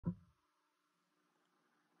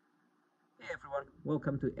everyone,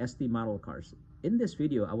 welcome to ST Model Cars. In this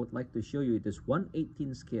video, I would like to show you this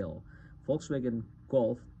 1/18 scale Volkswagen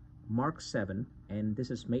Golf Mark 7, and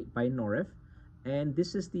this is made by Norev, and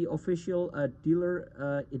this is the official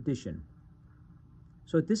dealer edition.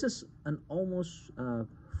 So this is an almost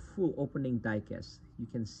full opening diecast. You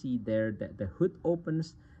can see there that the hood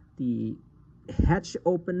opens, the hatch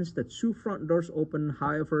opens, the two front doors open.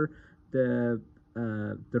 However, the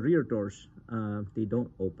rear doors they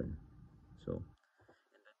don't open. So and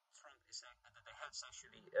the trunk is the head's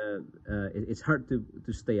actually it's hard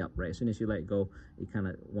to stay up, right? As soon as you let go, it kind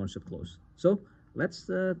of wants to close. So let's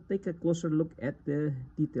take a closer look at the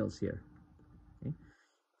details here. Okay.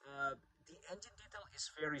 The engine detail is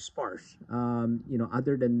very sparse.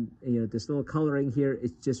 Other than this little coloring here,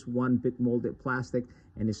 it's just one big molded plastic,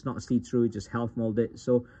 and it's not see-through, just half molded.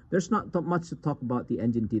 So there's not much to talk about the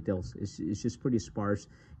engine details. It's just pretty sparse,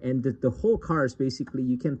 and the whole car is basically,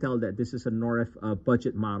 you can tell that this is a Norev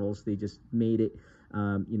budget models. They just made it,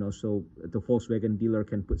 so the Volkswagen dealer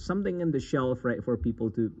can put something in the shelf, right, for people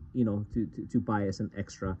to to buy as an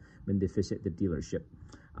extra when they visit the dealership.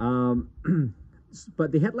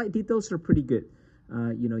 But the headlight details are pretty good.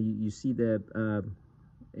 You see the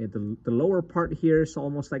lower part here is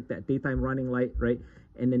almost like that daytime running light, right?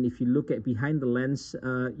 And then if you look at behind the lens,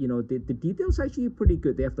 the details are actually pretty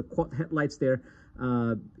good. They have the quad headlights there,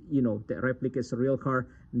 that replicates a real car.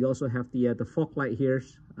 And they also have the fog light here,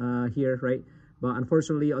 right? But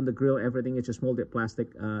unfortunately, on the grill, everything is just molded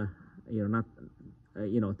plastic.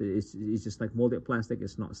 It's just like molded plastic.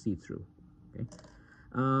 It's not see-through. Okay.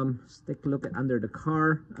 Let's take a look at under the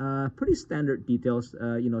car. Pretty standard details,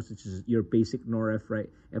 such as your basic Norev, right?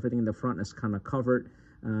 Everything in the front is kind of covered.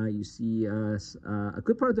 You see a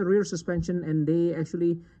good part of the rear suspension, and they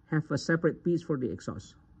actually have a separate piece for the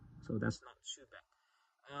exhaust. So that's not too bad.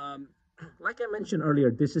 Like I mentioned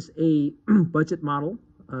earlier, this is a budget model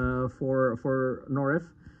for Norev.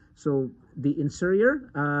 So the interior,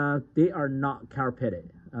 they are not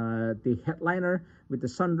carpeted. The headliner with the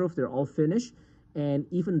sunroof, they're all finished. And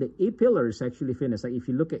even the A-pillar is actually finished. Like if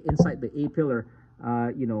you look at inside the A-pillar,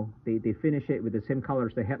 they finish it with the same color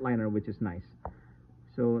as the headliner, which is nice.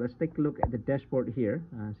 So let's take a look at the dashboard here.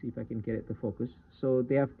 See if I can get it to focus. So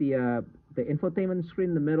they have the infotainment screen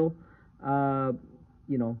in the middle.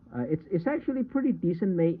 It's actually pretty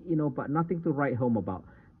decent made, but nothing to write home about.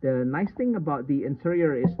 The nice thing about the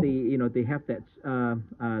interior is they have that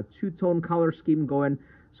two-tone color scheme going,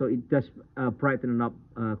 so it does brighten it up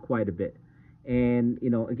quite a bit. And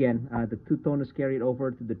again, the two-tone is carried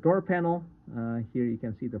over to the door panel. Here you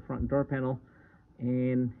can see the front door panel,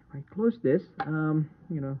 and if I close this,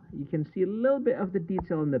 you can see a little bit of the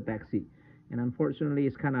detail in the back seat. And unfortunately,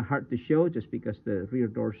 it's kind of hard to show just because the rear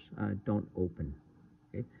doors don't open.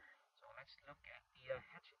 Okay, so let's look at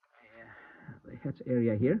the hatch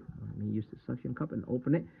area here. Let me use the suction cup and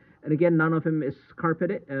open it. And again, none of them is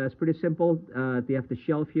carpeted. It's pretty simple. They have the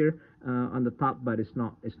shelf here on the top, but it's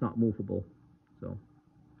not movable. So,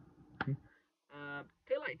 okay.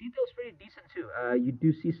 Taillight details pretty decent too. You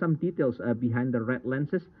do see some details behind the red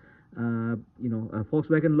lenses. A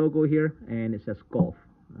Volkswagen logo here, and it says Golf.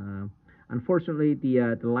 Unfortunately,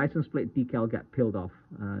 the license plate decal got peeled off.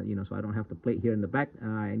 So I don't have the plate here in the back.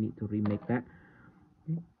 I need to remake that.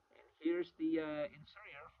 Okay. And here's the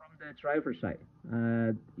interior from the driver's side.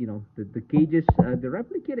 The gauges, they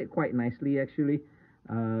replicate it quite nicely actually.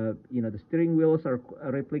 The steering wheels are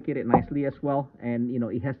replicated nicely as well, and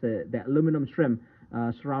it has that aluminum trim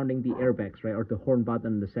surrounding the airbags, right, or the horn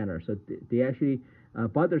button in the center. So they actually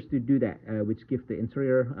bothers to do that, which gives the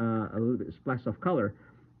interior a little bit splash of color.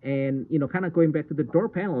 And kind of going back to the door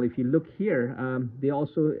panel, if you look here, they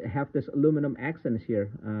also have this aluminum accents here,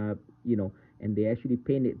 and they actually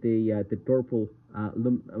painted the door pull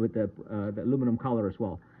with the aluminum color as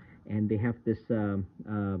well. And they have this, the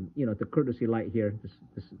courtesy light here,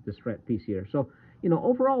 this red piece here. So,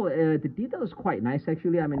 overall, the detail is quite nice,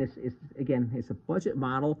 actually. I mean, it's a budget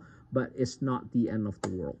model, but it's not the end of the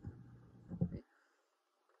world. Okay.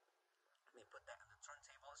 Let me put that on the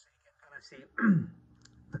turntable so you can kind of see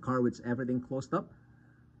the car with everything closed up.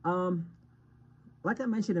 Like I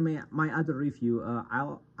mentioned in my other review,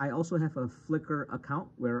 I also have a FLICKR account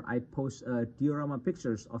where I post diorama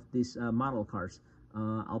pictures of these model cars.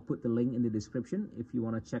 I'll put the link in the description if you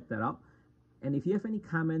want to check that out. And if you have any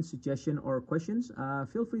comments, suggestions, or questions,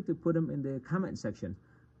 feel free to put them in the comment section.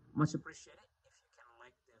 Much appreciated if you can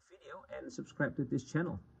like the video and subscribe to this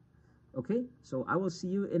channel. Okay, so I will see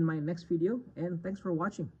you in my next video, and thanks for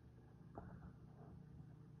watching.